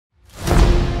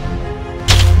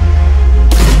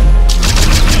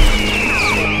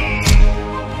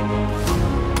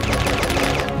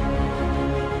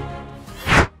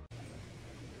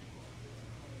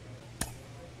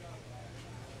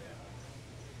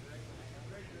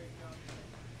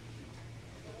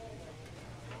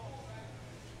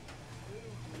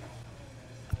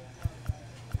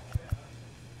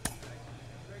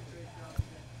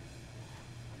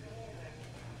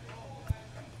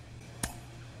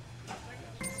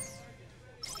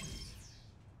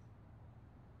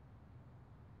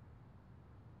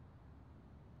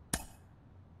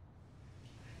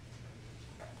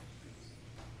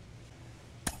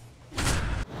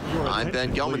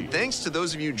Ben Gelman. Thanks to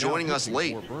those of you joining us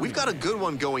late. We've got a good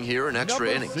one going here in extra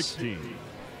innings. 16,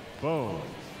 Bones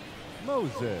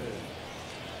Moses.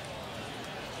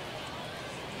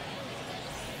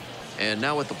 And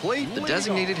now at the plate, the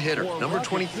designated hitter, number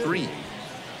 23.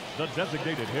 The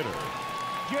designated hitter,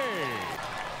 Jay.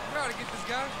 Try to get this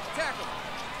guy. Tackle.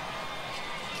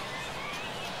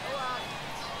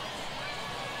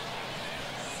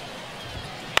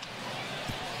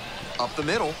 Up the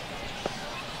middle.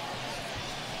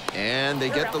 And they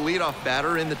get the leadoff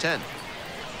batter in the 10th.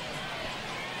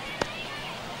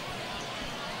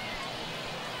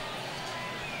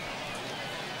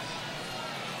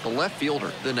 The left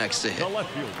fielder, the next to hit. The left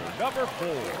fielder, number 4,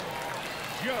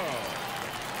 Joe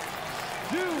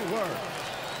Stewart.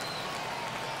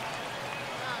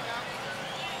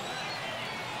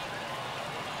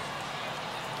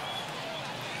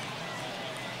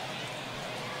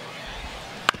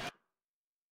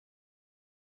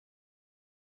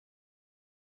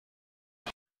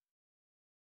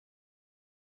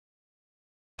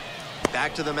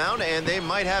 Back to the mound, and they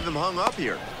might have him hung up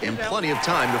here. And plenty of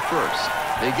time to first.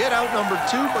 They get out number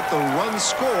 2, but the run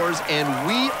scores, and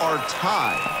we are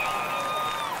tied.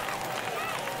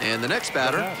 And the next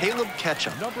batter, Caleb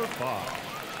Ketchum. Number 5.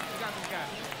 Got this guy.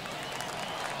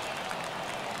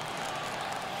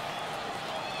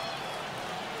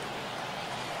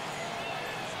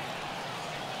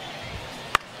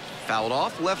 Fouled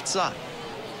off left side.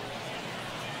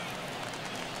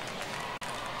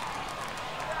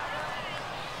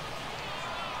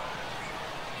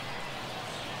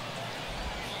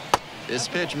 This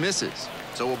pitch misses,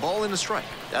 so a ball and a strike.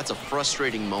 That's a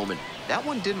frustrating moment. That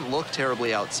one didn't look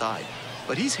terribly outside,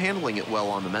 but he's handling it well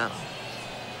on the mound.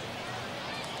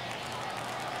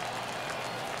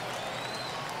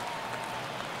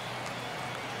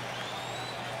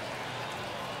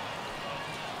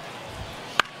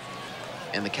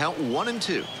 And the count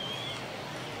 1-2.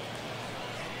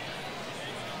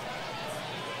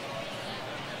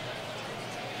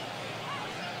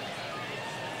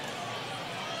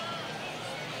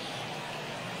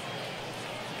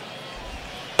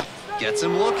 Gets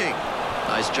him looking.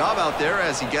 Nice job out there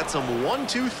as he gets him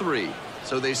 1-2-3.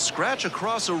 So they scratch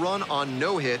across a run on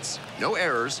no hits, no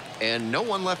errors, and no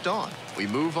one left on. We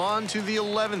move on to the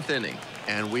 11th inning,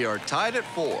 and we are tied at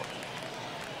 4.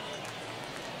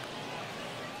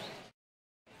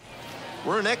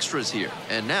 We're in extras here,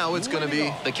 and now it's going to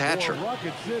be the catcher.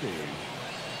 Rocket City,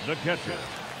 the catcher,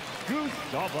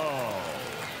 Gustavo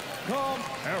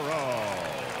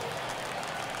Campero.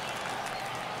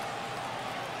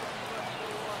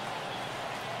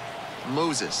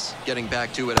 Moses getting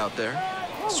back to it out there.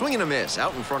 Swing and a miss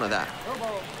out in front of that.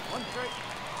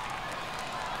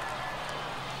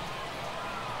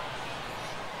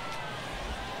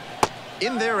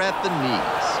 In there at the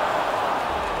knees.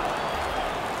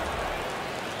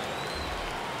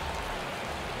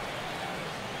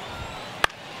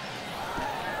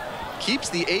 Keeps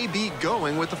the AB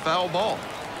going with the foul ball.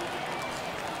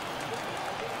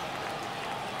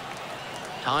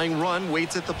 Tying run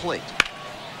waits at the plate.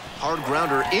 Hard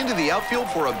grounder into the outfield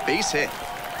for a base hit.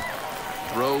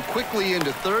 Throw quickly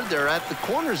into third. They're at the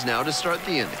corners now to start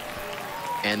the inning.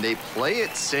 And they play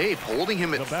it safe, holding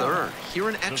him at third. Here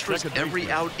in extras,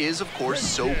 every out is, of course,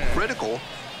 so critical,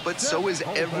 but so is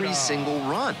every single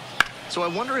run. So I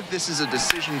wonder if this is a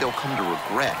decision they'll come to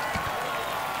regret.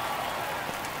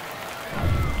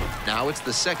 Now it's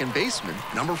the second baseman,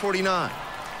 number 49.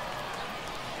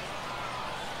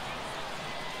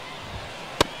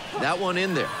 That one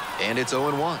in there, and it's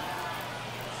 0-1.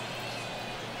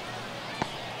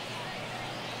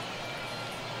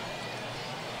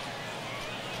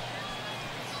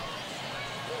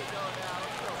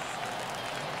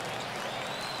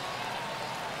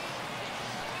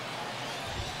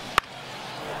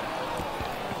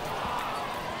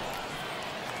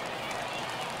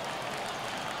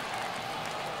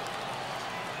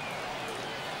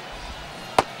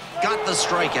 Got the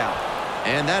strikeout.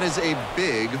 And that is a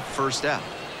big first out.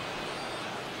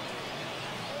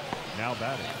 Now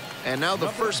batting. And now the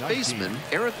first baseman,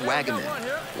 Eric Wagaman,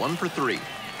 1 for 3.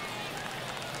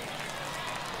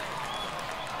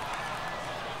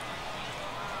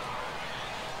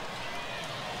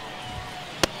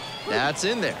 That's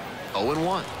in there.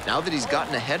 0-1. Now that he's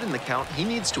gotten ahead in the count, he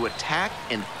needs to attack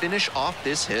and finish off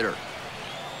this hitter.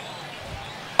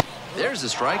 There's a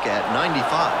strike at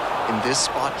 95. In this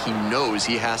spot, he knows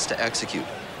he has to execute,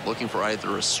 looking for either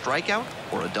a strikeout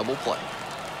or a double play.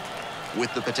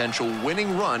 With the potential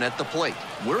winning run at the plate,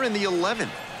 we're in the 11th.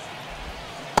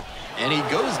 And he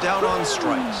goes down on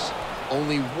strikes.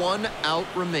 Only 1 out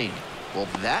remaining. Well,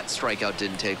 that strikeout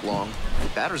didn't take long. The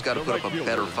batter's got to put up a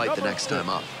better fight the next time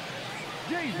up.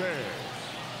 David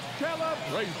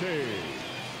Calabrese.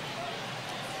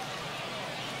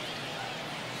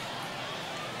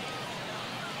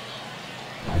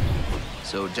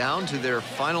 So down to their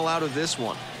final out of this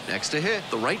one. Next to hit,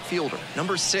 the right fielder,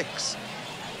 number 6.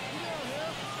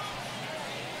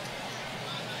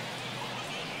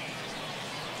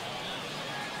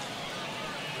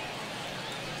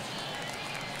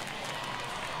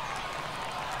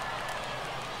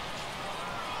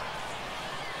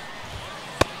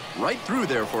 Right through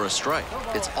there for a strike.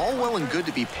 It's all well and good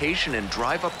to be patient and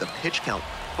drive up the pitch count,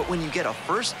 but when you get a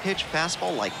first pitch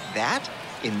fastball like that,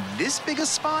 in this big a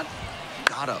spot,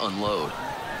 gotta unload.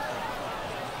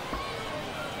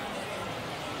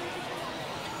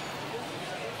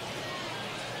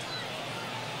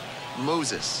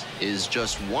 Moses is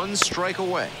just 1 strike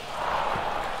away.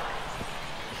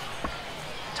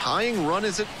 Tying run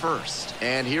is at first,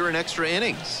 and here in extra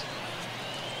innings.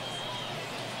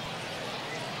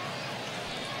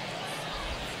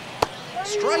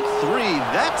 Strike 3,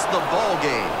 that's the ball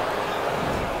game.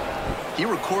 He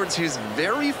records his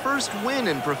very first win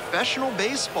in professional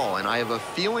baseball, and I have a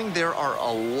feeling there are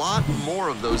a lot more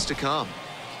of those to come.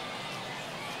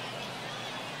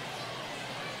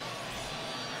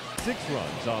 6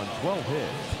 runs on 12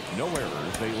 hits. No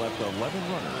errors. They left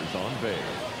 11 runners on base.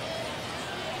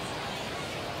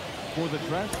 For the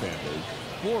Trash Pandas,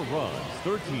 4 runs,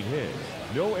 13 hits.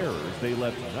 No errors. They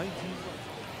left 19.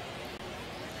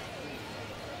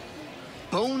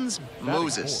 Bones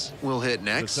Moses will hit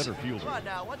next. The center fielder. Come on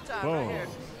now, one time Bones right here.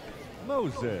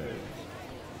 Moses.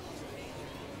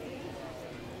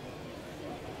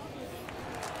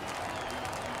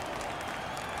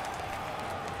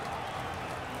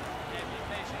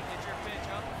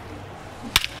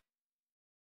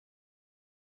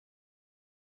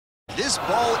 This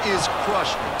ball is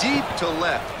crushed deep to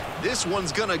left. This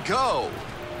one's gonna go.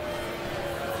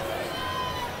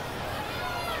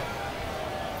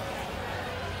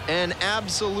 An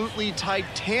absolutely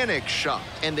titanic shot,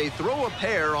 and they throw a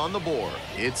pair on the board.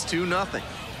 It's 2-0.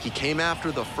 He came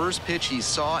after the first pitch he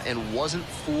saw and wasn't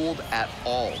fooled at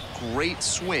all. Great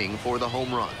swing for the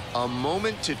home run. A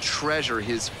moment to treasure,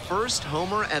 his first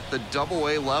homer at the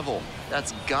Double-A level.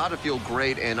 That's gotta feel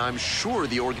great, and I'm sure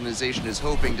the organization is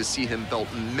hoping to see him belt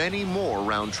many more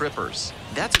round trippers.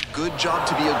 That's a good job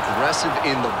to be aggressive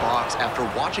in the box after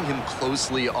watching him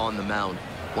closely on the mound.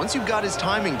 Once you've got his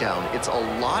timing down, it's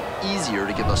a lot easier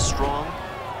to give a strong...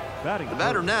 The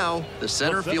batter now, the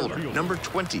center fielder, number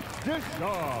 20.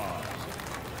 No.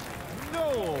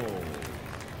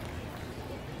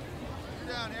 You're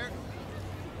down, Eric.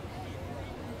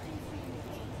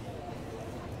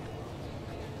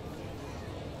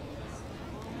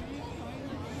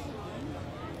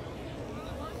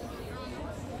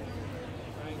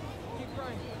 Keep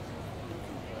going.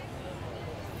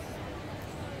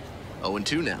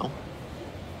 0-2 now.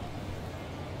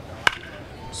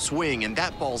 Swing, and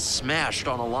that ball's smashed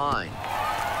on a line.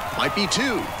 Might be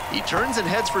 2. He turns and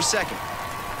heads for second.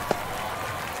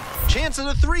 Chance at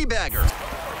a 3-bagger.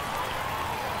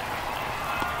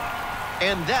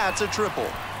 And that's a triple.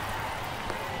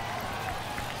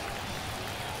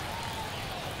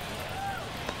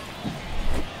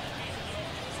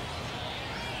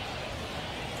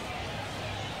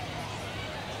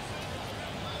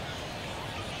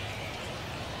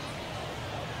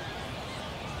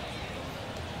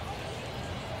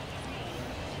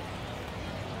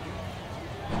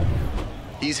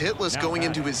 He's hitless going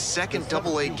into his second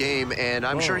Double-A game, and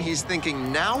I'm sure he's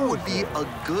thinking now would be a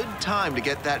good time to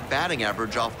get that batting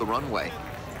average off the runway.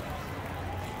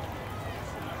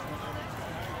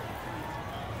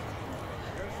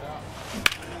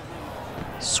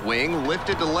 Swing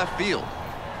lifted to left field.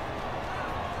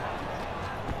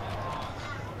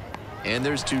 And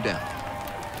there's 2 down.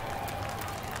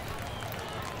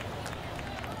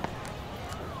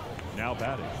 Now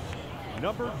batting,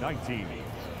 number 19.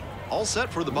 All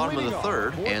set for the bottom of the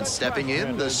third, and stepping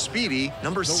in, the speedy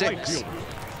number 6.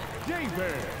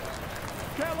 David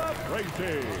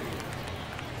Calabrese.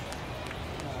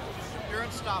 You're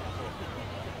unstoppable.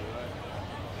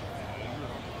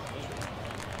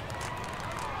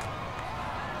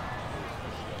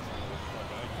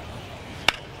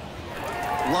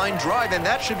 Line drive, and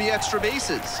that should be extra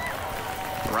bases.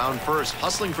 Around first,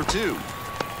 hustling for 2.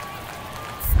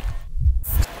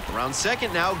 Around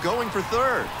second now, going for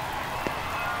third.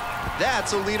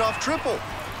 That's a leadoff triple.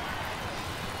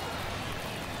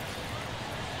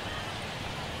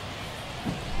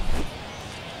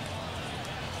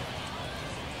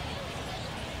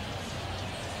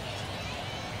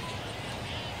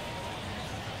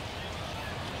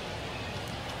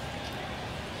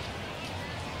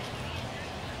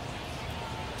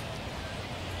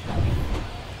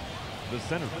 the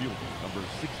center fielder, number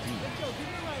 16,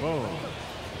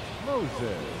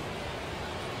 Moses.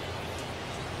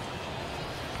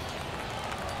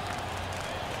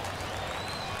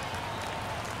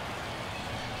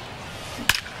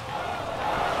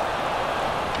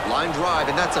 Line drive,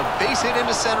 and that's a base hit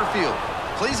into center field.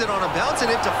 Plays it on a bounce,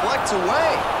 and it deflects away.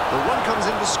 The run comes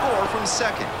in to score from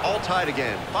second. All tied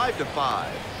again, 5-5.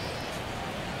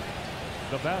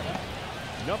 The batter,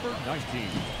 number 19.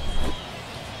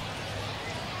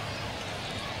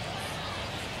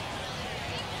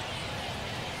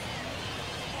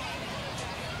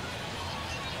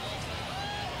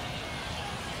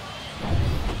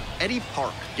 Eddie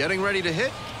Park getting ready to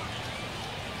hit.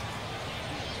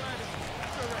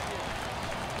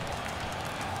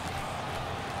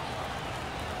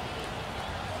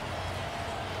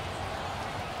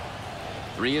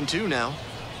 Three and two now.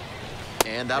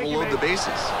 And that'll load the bases.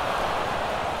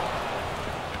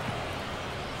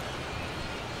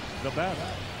 The batter,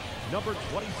 number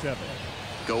 27.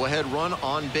 Go-ahead run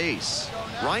on base.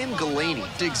 Ryan Galaney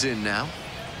digs in now.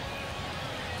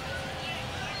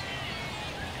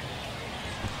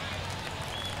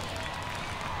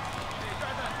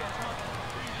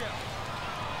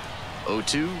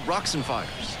 Oh-2, rocks and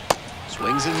fires.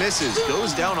 Swings and misses,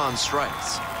 goes down on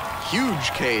strikes. Huge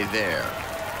K there.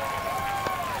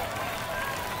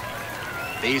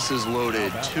 Bases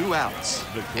loaded, 2 outs.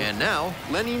 And now,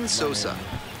 Lenin Sosa.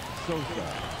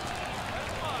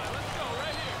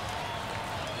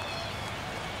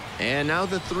 And now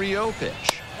the 3-0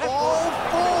 pitch. Ball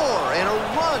 4, and a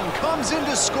run comes in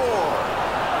to score.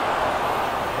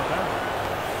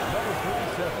 Number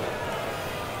 37.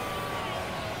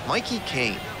 Mikey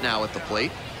Kane now at the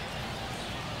plate.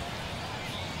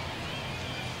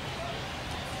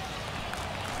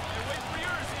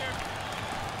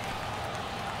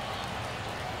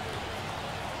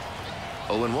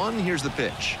 Oh and 1, here's the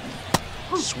pitch.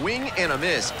 Swing and a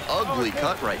miss. Ugly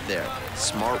cut right there.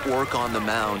 Smart work on the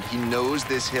mound. He knows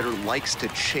this hitter likes to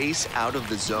chase out of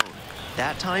the zone.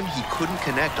 That time he couldn't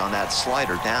connect on that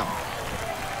slider down.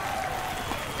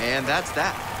 And that's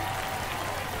that.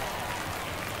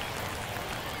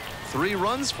 3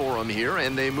 runs for him here,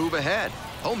 and they move ahead.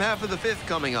 Home half of the 5th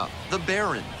coming up. The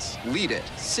Barons lead it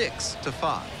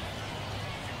 6-5.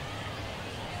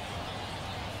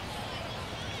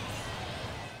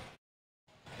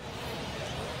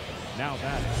 Now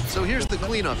that. So here's the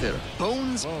cleanup hitter,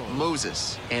 Bones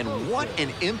Moses. And what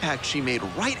an impact she made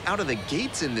right out of the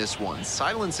gates in this one,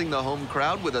 silencing the home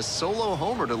crowd with a solo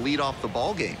homer to lead off the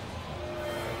ball game.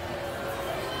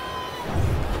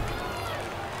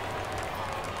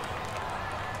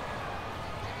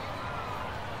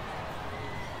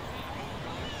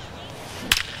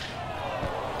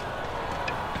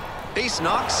 Base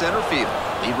knock, center field.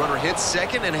 Lead runner hits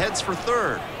second and heads for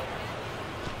third.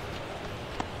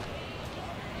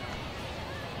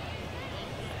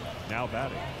 Now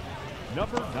batting,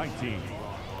 number 19.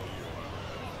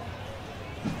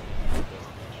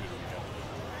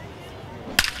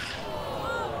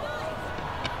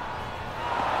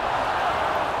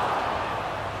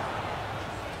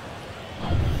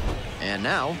 And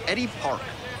now, Eddie Park.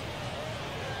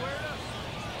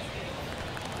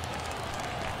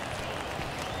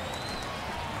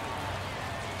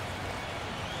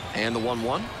 And the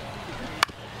 1-1.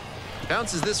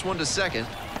 Bounces this one to second.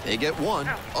 They get 1.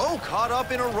 Oh, caught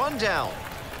up in a rundown.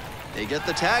 They get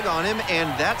the tag on him, and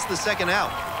that's the second out.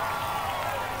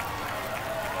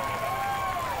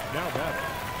 Now batting,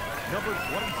 number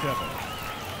 27.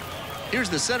 Here's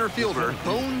the center fielder,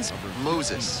 Bones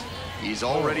Moses. He's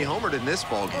already homered in this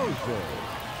ballgame.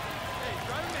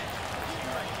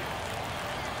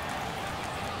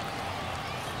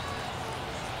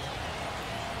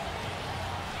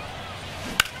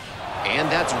 And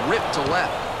that's ripped to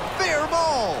left. Fair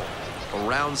ball.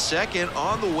 Around second,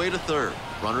 on the way to third.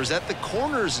 Runners at the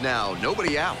corners now,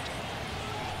 nobody out.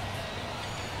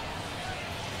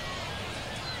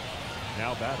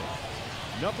 Now batting,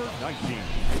 number 19.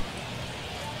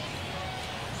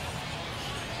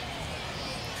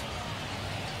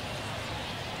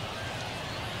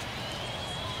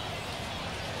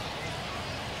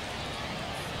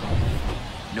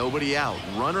 Nobody out.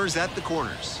 Runners at the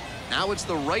corners. Now it's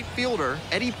the right fielder,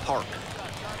 Eddie Park.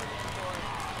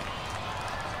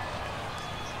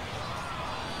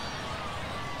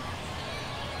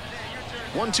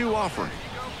 One-two offering.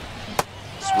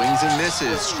 Swings and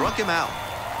misses. Struck him out.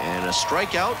 And a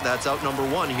strikeout. That's out number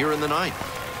 1 here in the 9th.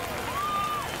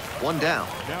 1 down.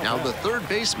 Now the third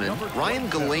baseman, Ryan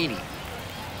Galaney.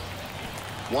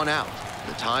 1 out.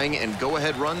 The tying and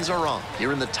go-ahead runs are on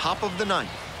here in the top of the 9th.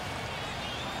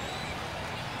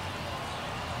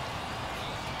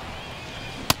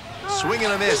 Swing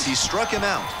and a miss. He struck him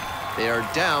out. They are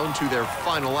down to their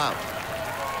final out.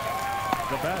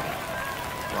 The batter.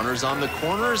 Runners on the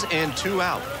corners and 2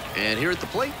 out. And here at the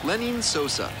plate, Lenin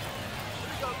Sosa.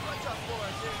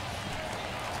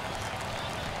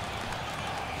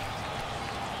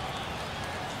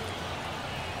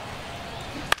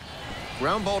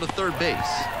 Ground ball to third base.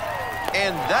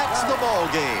 And that's the ball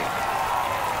game.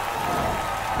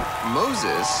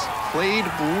 Moses played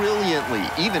brilliantly,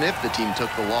 even if the team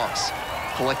took the loss.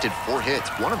 Collected 4 hits,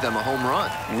 one of them a home run.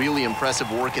 Really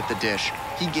impressive work at the dish.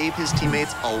 He gave his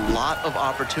teammates a lot of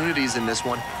opportunities in this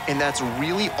one, and that's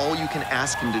really all you can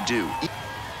ask him to do.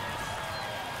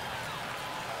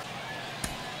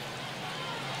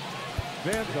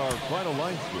 Fans, our final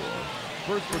line score.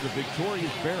 First for the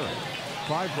victorious Barons,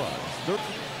 5 runs, 13.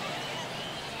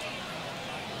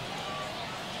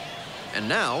 And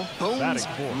now, Bones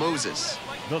Moses.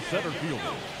 The center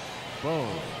fielder,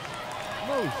 Bones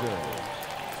Moses.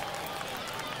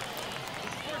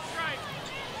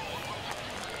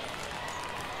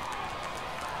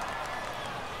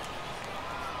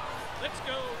 Let's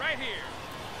go right here.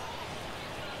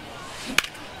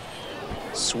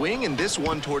 Swing and this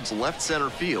one towards left center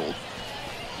field.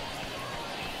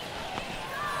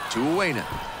 2 away now.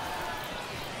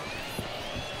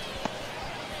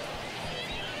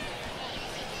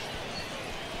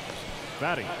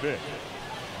 Batting fifth,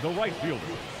 the right fielder,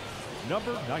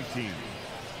 number 19.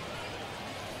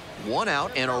 1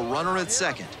 out and a runner at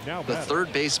second. Now the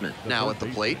third baseman now at the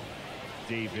plate.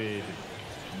 David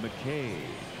McKay. Hey,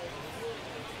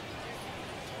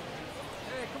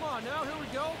 come on now, here we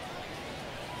go.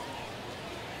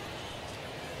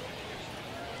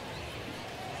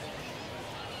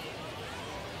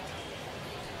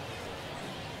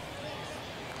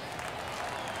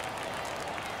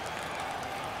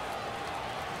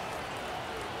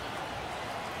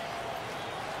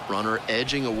 Runner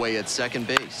edging away at second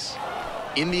base.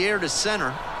 In the air to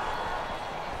center.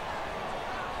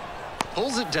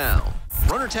 Pulls it down.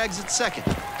 Runner tags at second.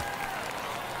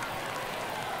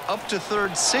 Up to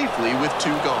third safely with 2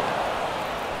 gone.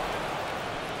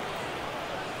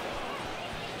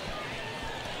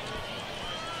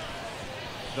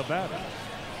 The batter,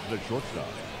 the shortstop.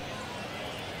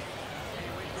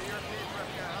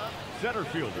 Center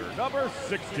fielder, number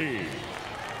 16.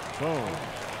 Bones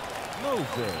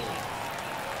Moses.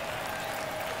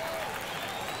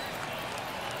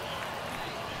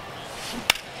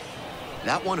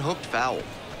 That one hooked foul. Hey,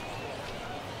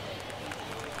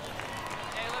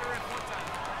 let her rip one time.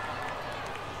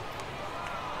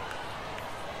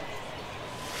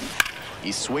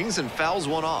 He swings and fouls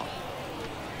one off.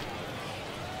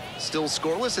 Still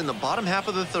scoreless in the bottom half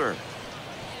of the third.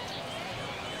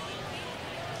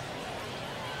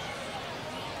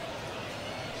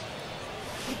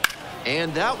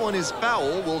 And that one is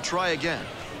foul. We'll try again.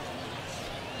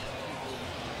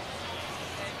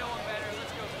 Hey, no one better.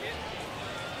 Let's go, kid.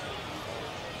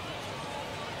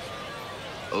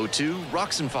 0-2,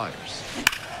 rocks and fires.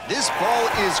 This ball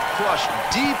is crushed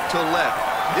deep to left.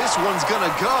 This one's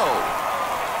gonna go.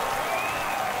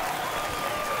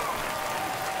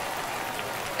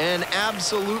 An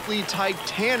absolutely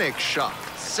titanic shot.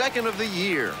 Second of the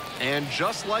year. And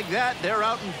just like that, they're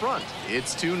out in front.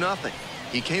 It's 2-0.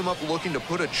 He came up looking to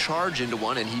put a charge into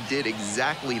one, and he did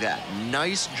exactly that.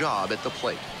 Nice job at the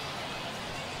plate.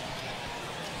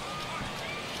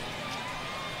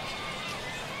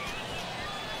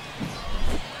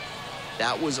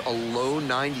 That was a low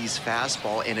 90s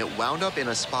fastball, and it wound up in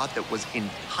a spot that was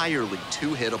entirely too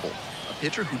hittable. A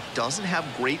pitcher who doesn't have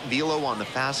great velo on the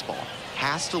fastball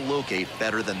has to locate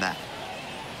better than that.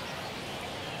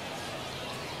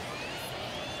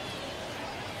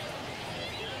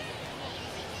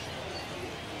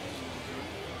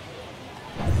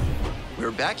 We're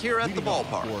back here at the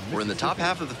ballpark. We're in the top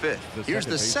half of the 5th. Here's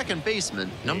the second baseman,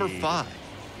 number 5.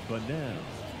 Banana.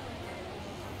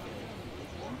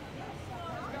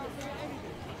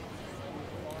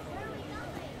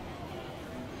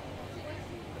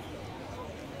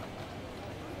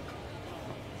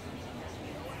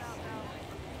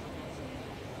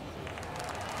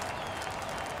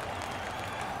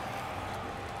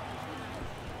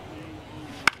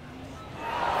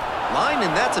 Line,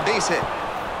 and that's a base hit.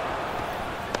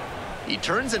 He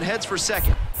turns and heads for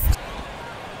second.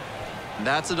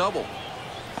 That's a double.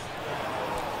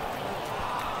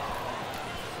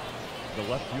 The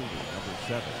left fielder, number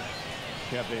 7,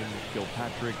 Kevin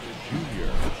Kilpatrick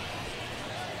Jr.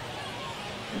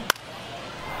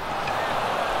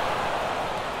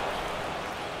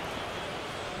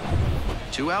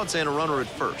 Two outs and a runner at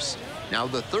first. Now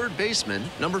the third baseman,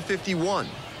 number 51.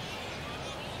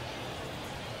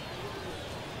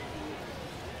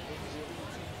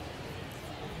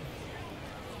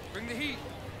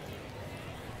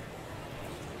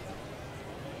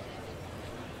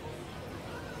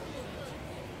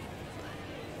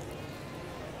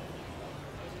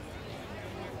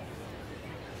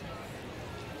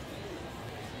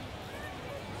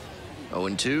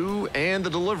 0-2, and the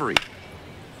delivery.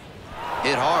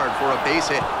 Hit hard for a base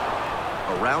hit.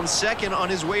 Around second on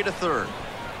his way to third.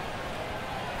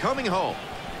 Coming home.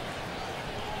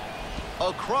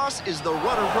 Across is the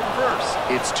runner from first.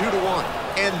 It's 2-1,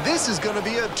 and this is going to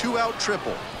be a 2-out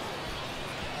triple.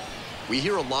 We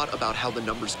hear a lot about how the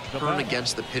numbers turn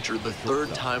against the pitcher the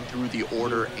third time through the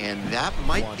order, and that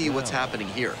might be what's happening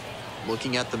here.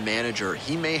 Looking at the manager,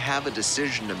 he may have a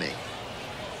decision to make.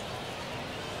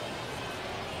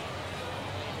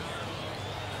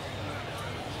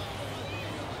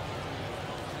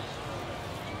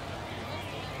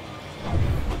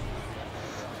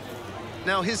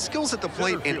 Now, his skills at the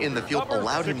plate and in the field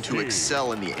allowed him to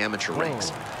excel in the amateur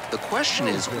ranks. The question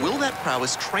is, will that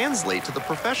prowess translate to the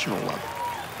professional level?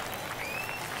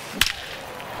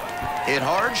 Hit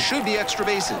hard, should be extra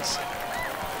bases.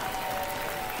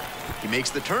 He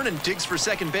makes the turn and digs for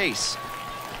second base.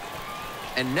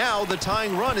 And now the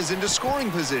tying run is into scoring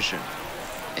position.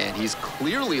 And he's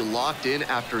clearly locked in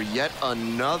after yet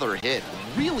another hit.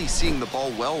 Really seeing the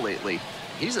ball well lately.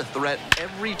 He's a threat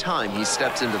every time he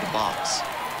steps into the box.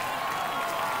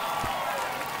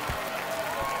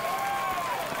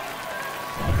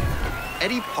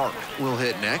 Eddie Park will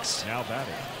hit next. Now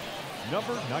batting,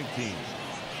 number 19.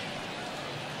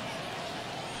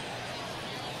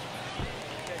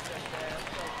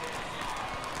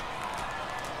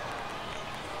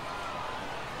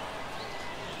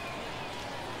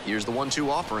 Here's the 1-2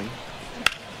 offering.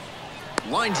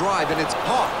 Line drive, and it's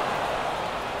caught.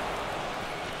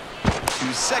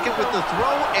 To second with the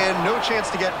throw, and no chance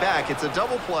to get back. It's a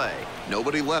double play.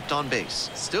 Nobody left on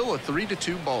base. Still a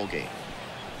 3-2 ball game.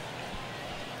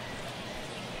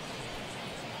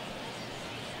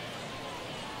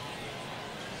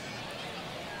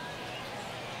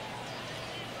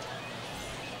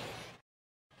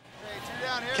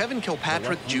 Kevin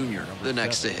Kilpatrick Jr., the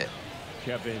next to hit.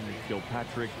 Kevin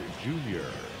Kilpatrick Jr.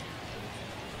 Let's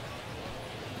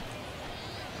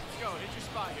go. Hit your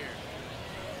spot here.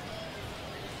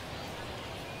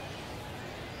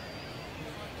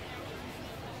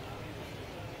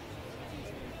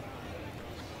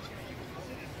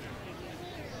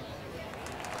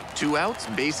 Two outs,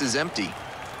 base is empty.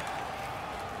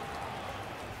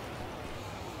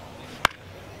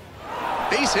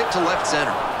 Base hit to left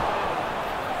center.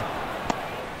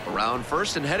 Around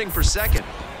first and heading for second.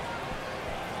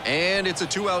 And it's a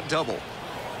 2-out double.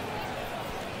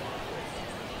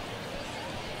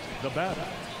 The batter,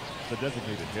 the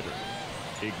designated hitter,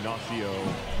 Ignacio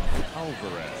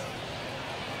Alvarez.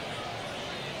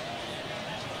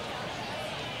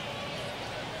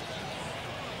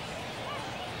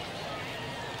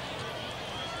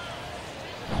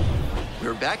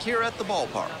 We're back here at the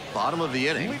ballpark. Bottom of the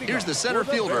inning. Here's the center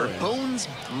fielder, Bones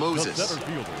Moses. The center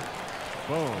fielder,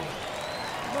 Bones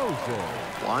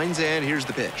Moses. Lines, and here's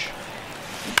the pitch.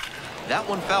 That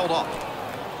one fouled off.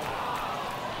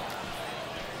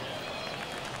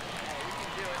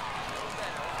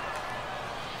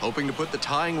 Hoping to put the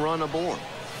tying run aboard.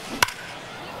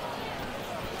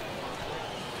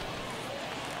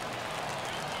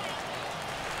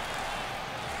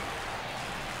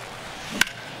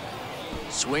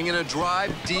 Swinging a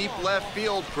drive deep left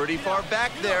field, pretty far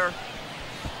back there.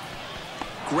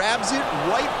 Grabs it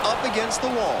right up against the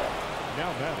wall.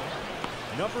 Now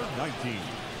batting, number 19.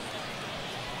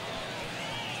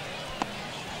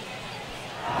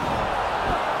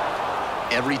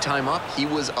 Every time up, he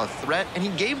was a threat, and he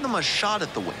gave them a shot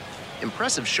at the win.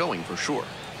 Impressive showing for sure.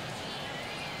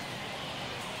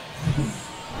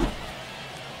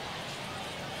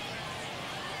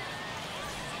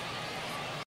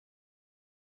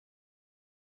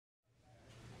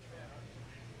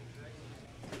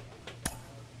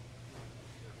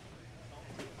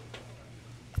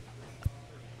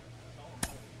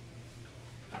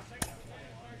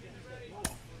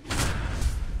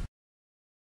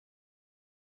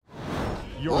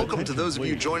 Welcome to those of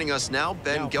you joining us now.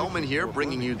 Ben Gelman here,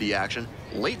 bringing you the action.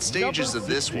 Late stages of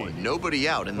this one, nobody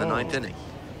out in the ninth inning.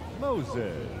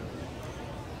 Moses.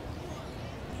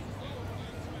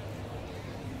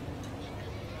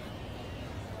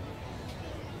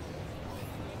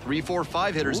 Three, 4,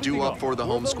 5 hitters due up for the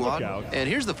home squad. And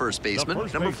here's the first baseman,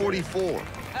 number 44.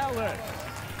 Alex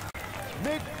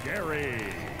McGarry.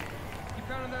 Keep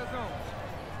pounding that zone.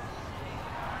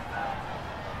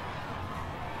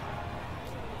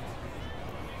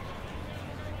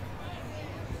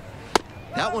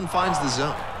 That one finds the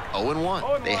zone.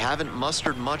 0-1. They haven't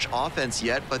mustered much offense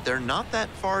yet, but they're not that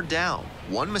far down.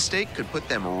 One mistake could put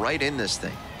them right in this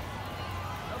thing.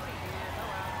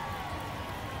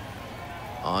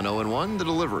 On 0-1, the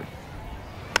delivery.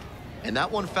 And that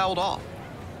one fouled off.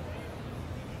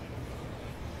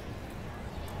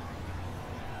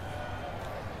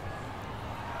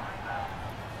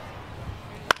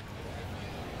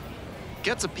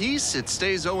 Gets a piece, it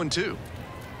stays 0-2.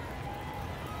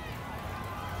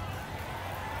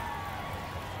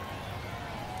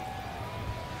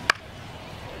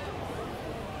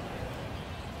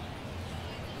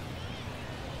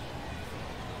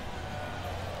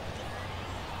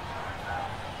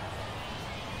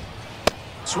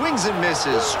 Swings and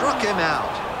misses, struck him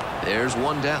out. There's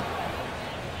one down.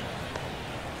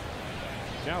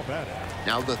 Now batting.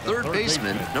 Now the third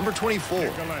baseman, number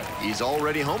 24. He's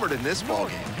already homered in this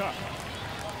ballgame.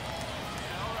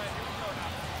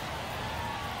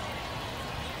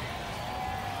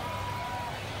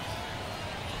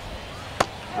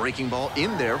 Breaking ball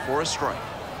in there for a strike.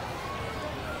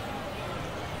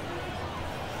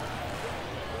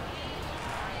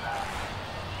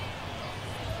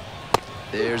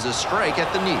 There's a strike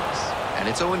at the knees, and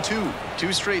it's 0-2.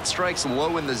 2 straight strikes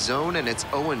low in the zone, and it's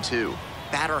 0-2.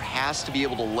 Batter has to be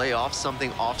able to lay off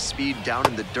something off speed down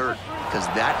in the dirt, because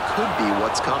that could be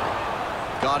what's coming.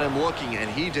 Got him looking, and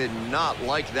he did not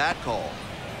like that call.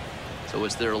 So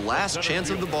it's their last chance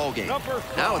of the ball game.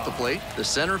 Now at the plate, the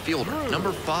center fielder,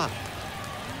 number 5. Hey,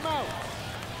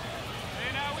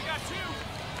 now we got 2.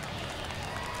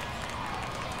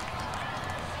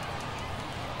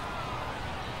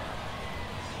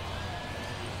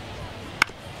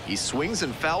 He swings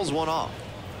and fouls one off.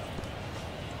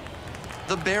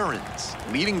 The Barons,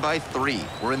 leading by 3.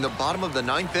 We're in the bottom of the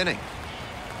 9th inning.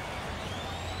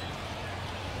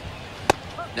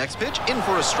 Next pitch, in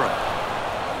for a strike.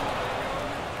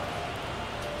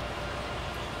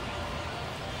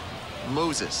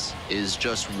 Moses is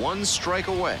just 1 strike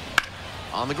away.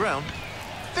 On the ground,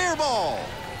 fair ball.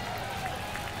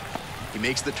 He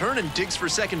makes the turn and digs for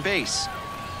second base.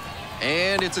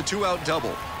 And it's a 2-out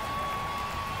double.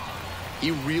 He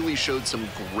really showed some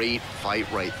great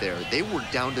fight right there. They were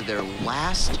down to their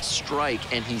last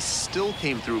strike, and he still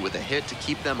came through with a hit to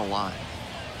keep them alive.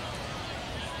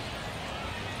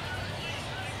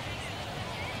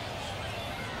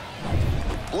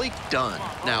 Blake Dunn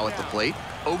now at the plate,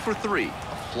 0 for 3.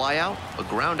 A fly out, a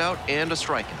ground out, and a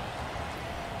strikeout.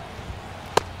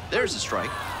 There's a strike.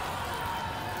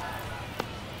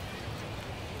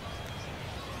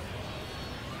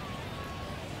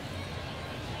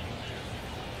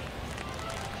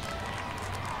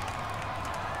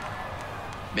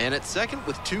 Man at second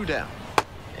with 2 down.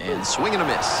 And swing and a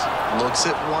miss. Looks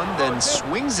at one, then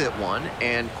swings at one,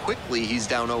 and quickly he's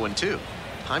down 0-2.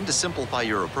 Time to simplify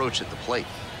your approach at the plate.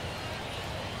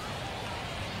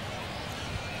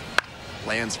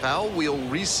 Lands foul, we'll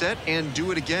reset and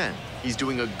do it again. He's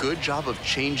doing a good job of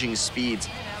changing speeds.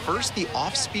 First the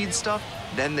off-speed stuff,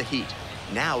 then the heat.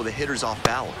 Now the hitter's off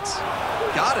balance.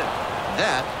 Got it.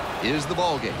 That is the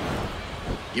ball game.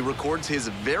 He records his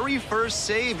very first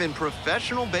save in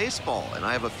professional baseball, and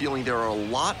I have a feeling there are a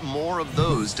lot more of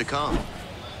those to come.